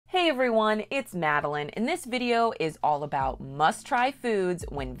everyone, it's Madeline, and this video is all about must-try foods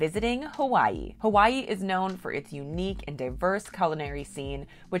when visiting Hawaii. Hawaii is known for its unique and diverse culinary scene,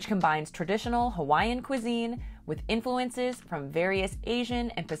 which combines traditional Hawaiian cuisine with influences from various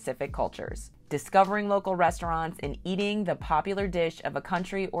Asian and Pacific cultures. Discovering local restaurants and eating the popular dish of a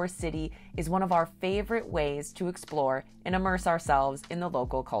country or city is one of our favorite ways to explore and immerse ourselves in the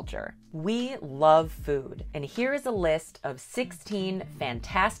local culture. We love food, and here is a list of 16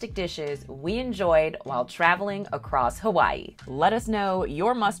 fantastic dishes we enjoyed while traveling across Hawaii. Let us know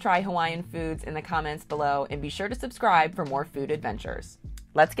your must-try Hawaiian foods in the comments below, and be sure to subscribe for more food adventures.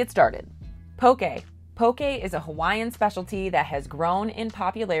 Let's get started. Poke. Poke is a Hawaiian specialty that has grown in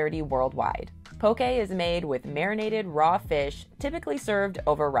popularity worldwide. Poke is made with marinated raw fish, typically served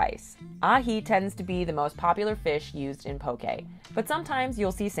over rice. Ahi tends to be the most popular fish used in poke, but sometimes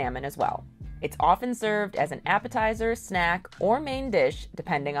you'll see salmon as well. It's often served as an appetizer, snack, or main dish,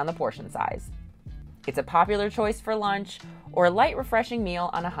 depending on the portion size. It's a popular choice for lunch or a light, refreshing meal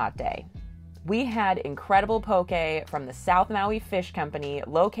on a hot day. We had incredible poke from the South Maui Fish Company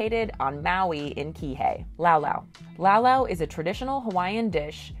located on Maui in Kihei. Laulau. Laulau is a traditional Hawaiian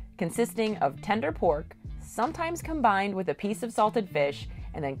dish consisting of tender pork, sometimes combined with a piece of salted fish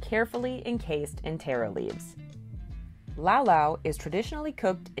and then carefully encased in taro leaves. Laulau is traditionally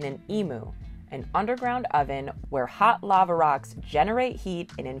cooked in an imu, an underground oven where hot lava rocks generate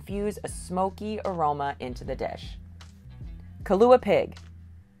heat and infuse a smoky aroma into the dish. Kalua pig.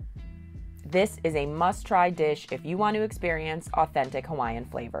 This is a must-try dish if you want to experience authentic Hawaiian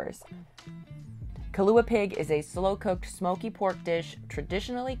flavors. Kalua pig is a slow-cooked smoky pork dish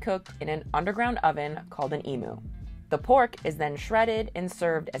traditionally cooked in an underground oven called an imu. The pork is then shredded and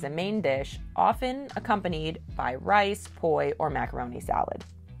served as a main dish, often accompanied by rice, poi, or macaroni salad.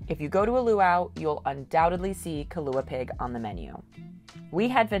 If you go to a luau, you'll undoubtedly see Kalua pig on the menu. We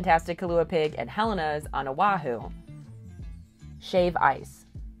had fantastic Kalua pig at Helena's on Oahu. Shave ice.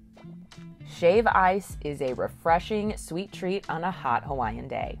 Shave ice is a refreshing sweet treat on a hot Hawaiian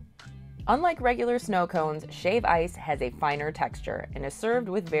day. Unlike regular snow cones, shave ice has a finer texture and is served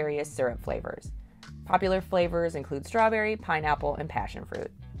with various syrup flavors. Popular flavors include strawberry, pineapple, and passion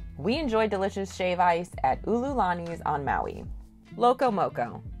fruit. We enjoyed delicious shave ice at Ululani's on Maui. Loco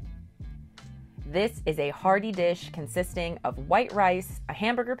Moco. This is a hearty dish consisting of white rice, a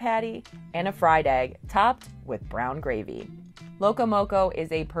hamburger patty, and a fried egg topped with brown gravy. Loco Moco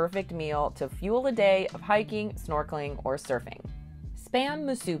is a perfect meal to fuel a day of hiking, snorkeling, or surfing. Spam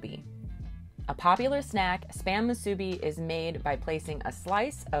musubi. A popular snack, spam musubi is made by placing a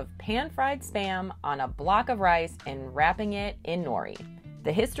slice of pan-fried spam on a block of rice and wrapping it in nori.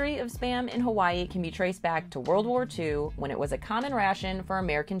 The history of spam in Hawaii can be traced back to World War II, when it was a common ration for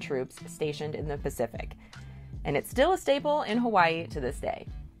American troops stationed in the Pacific. And it's still a staple in Hawaii to this day.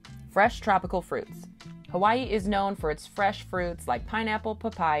 Fresh tropical fruits. Hawaii is known for its fresh fruits like pineapple,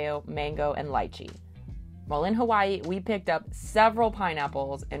 papaya, mango, and lychee. While in Hawaii, we picked up several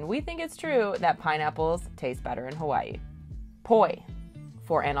pineapples, and we think it's true that pineapples taste better in Hawaii. Poi.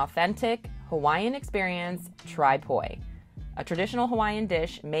 For an authentic Hawaiian experience, try poi, a traditional Hawaiian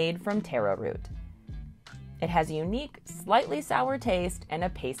dish made from taro root. It has a unique, slightly sour taste and a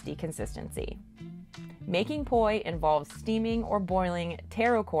pasty consistency. Making poi involves steaming or boiling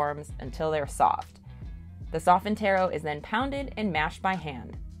taro corms until they're soft. The softened taro is then pounded and mashed by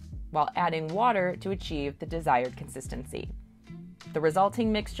hand, while adding water to achieve the desired consistency. The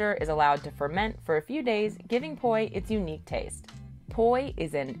resulting mixture is allowed to ferment for a few days, giving poi its unique taste. Poi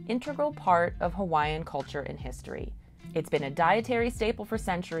is an integral part of Hawaiian culture and history. It's been a dietary staple for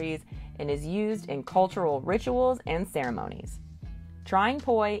centuries and is used in cultural rituals and ceremonies. Trying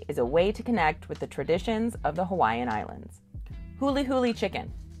poi is a way to connect with the traditions of the Hawaiian Islands. Huli huli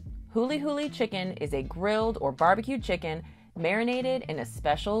chicken. Huli huli chicken is a grilled or barbecued chicken marinated in a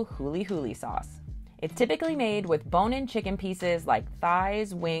special huli huli sauce. It's typically made with bone-in chicken pieces like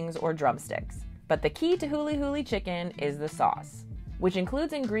thighs, wings, or drumsticks. But the key to huli huli chicken is the sauce, which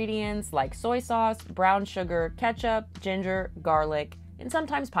includes ingredients like soy sauce, brown sugar, ketchup, ginger, garlic, and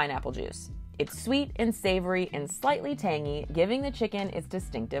sometimes pineapple juice. It's sweet and savory and slightly tangy, giving the chicken its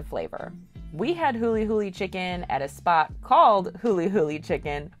distinctive flavor. We had huli huli chicken at a spot called Huli Huli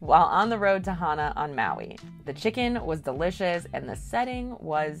Chicken while on the road to Hana on Maui. The chicken was delicious and the setting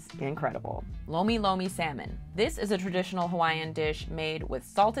was incredible. Lomi lomi salmon. This is a traditional Hawaiian dish made with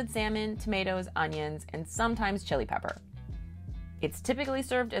salted salmon, tomatoes, onions, and sometimes chili pepper. It's typically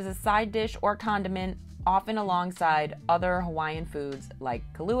served as a side dish or condiment, often alongside other Hawaiian foods like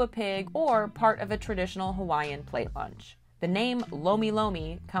kalua pig or part of a traditional Hawaiian plate lunch. The name lomi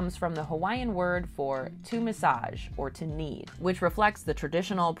lomi comes from the Hawaiian word for to massage or to knead, which reflects the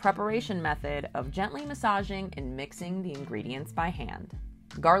traditional preparation method of gently massaging and mixing the ingredients by hand.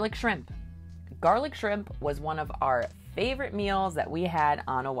 Garlic shrimp. Garlic shrimp was one of our favorite meals that we had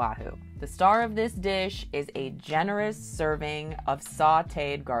on Oahu. The star of this dish is a generous serving of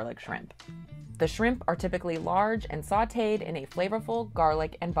sautéed garlic shrimp. The shrimp are typically large and sautéed in a flavorful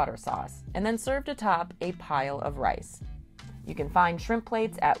garlic and butter sauce, and then served atop a pile of rice. You can find shrimp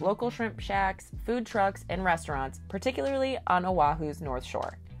plates at local shrimp shacks, food trucks, and restaurants, particularly on Oahu's North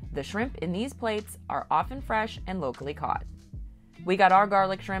Shore. The shrimp in these plates are often fresh and locally caught. We got our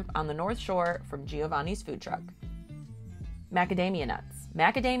garlic shrimp on the North Shore from Giovanni's food truck. Macadamia nuts.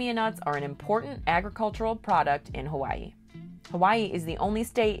 Macadamia nuts are an important agricultural product in Hawaii. Hawaii is the only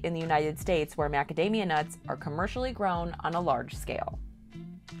state in the United States where macadamia nuts are commercially grown on a large scale.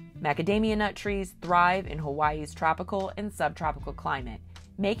 Macadamia nut trees thrive in Hawaii's tropical and subtropical climate,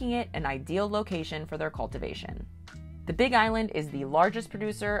 making it an ideal location for their cultivation. The Big Island is the largest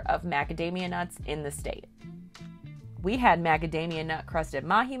producer of macadamia nuts in the state. We had macadamia nut crusted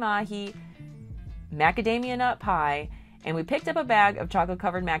mahi-mahi, macadamia nut pie, and we picked up a bag of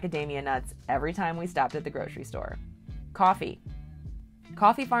chocolate-covered macadamia nuts every time we stopped at the grocery store. Coffee.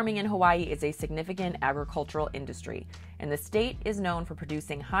 Coffee farming in Hawaii is a significant agricultural industry, and the state is known for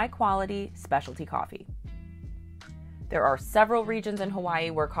producing high-quality specialty coffee. There are several regions in Hawaii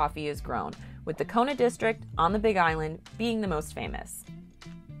where coffee is grown, with the Kona district on the Big Island being the most famous.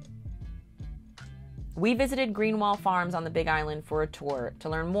 We visited Greenwell Farms on the Big Island for a tour to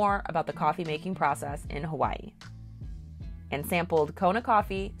learn more about the coffee-making process in Hawaii, and sampled Kona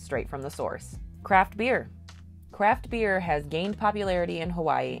coffee straight from the source. Craft beer. Craft beer has gained popularity in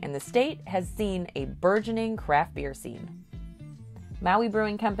Hawaii, and the state has seen a burgeoning craft beer scene. Maui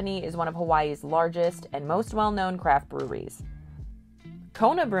Brewing Company is one of Hawaii's largest and most well-known craft breweries.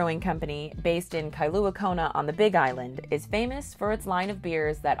 Kona Brewing Company, based in Kailua Kona on the Big Island, is famous for its line of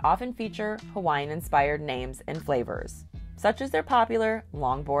beers that often feature Hawaiian-inspired names and flavors, such as their popular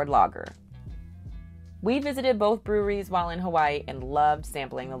longboard lager. We visited both breweries while in Hawaii and loved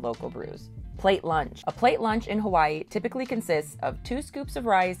sampling the local brews. Plate lunch. A plate lunch in Hawaii typically consists of 2 scoops of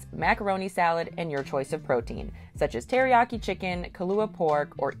rice, macaroni salad, and your choice of protein, such as teriyaki chicken, kalua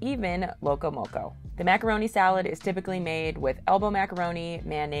pork, or even loco moco. The macaroni salad is typically made with elbow macaroni,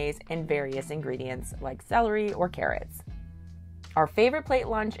 mayonnaise, and various ingredients like celery or carrots. Our favorite plate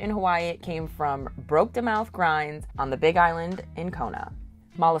lunch in Hawaii came from broke-to-mouth grinds on the Big Island in Kona.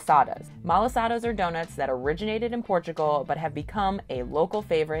 Malasadas. Malasadas are donuts that originated in Portugal but have become a local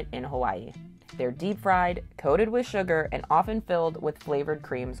favorite in Hawaii. They're deep-fried, coated with sugar, and often filled with flavored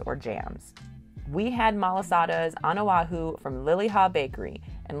creams or jams. We had malasadas on Oahu from Liliha Bakery,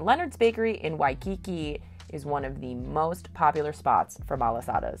 and Leonard's Bakery in Waikiki is one of the most popular spots for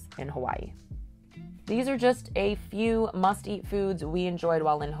malasadas in Hawaii. These are just a few must-eat foods we enjoyed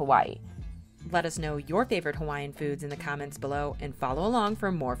while in Hawaii. Let us know your favorite Hawaiian foods in the comments below and follow along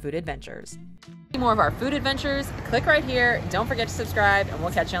for more food adventures. For more of our food adventures, click right here. Don't forget to subscribe, and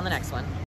we'll catch you on the next one.